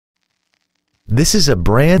This is a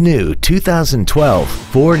brand new 2012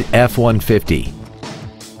 Ford F-150.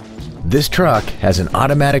 This truck has an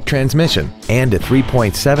automatic transmission and a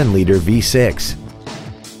 3.7-liter V6.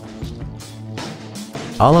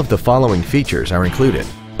 All of the following features are included: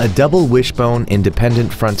 a double wishbone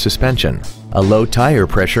independent front suspension, a low tire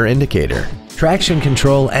pressure indicator, traction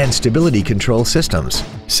control and stability control systems,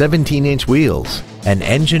 17-inch wheels, an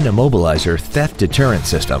engine immobilizer theft deterrent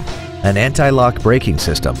system, an anti-lock braking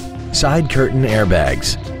system, side curtain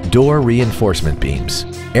airbags, door reinforcement beams,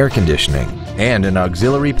 air conditioning, and an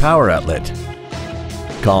auxiliary power outlet.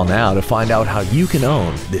 Call now to find out how you can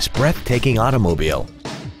own this breathtaking automobile.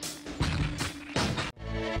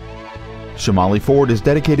 Shamaley Ford is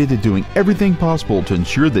dedicated to doing everything possible to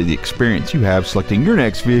ensure that the experience you have selecting your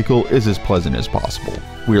next vehicle is as pleasant as possible.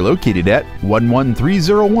 We are located at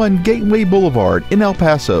 11301 Gateway Boulevard in El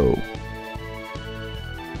Paso.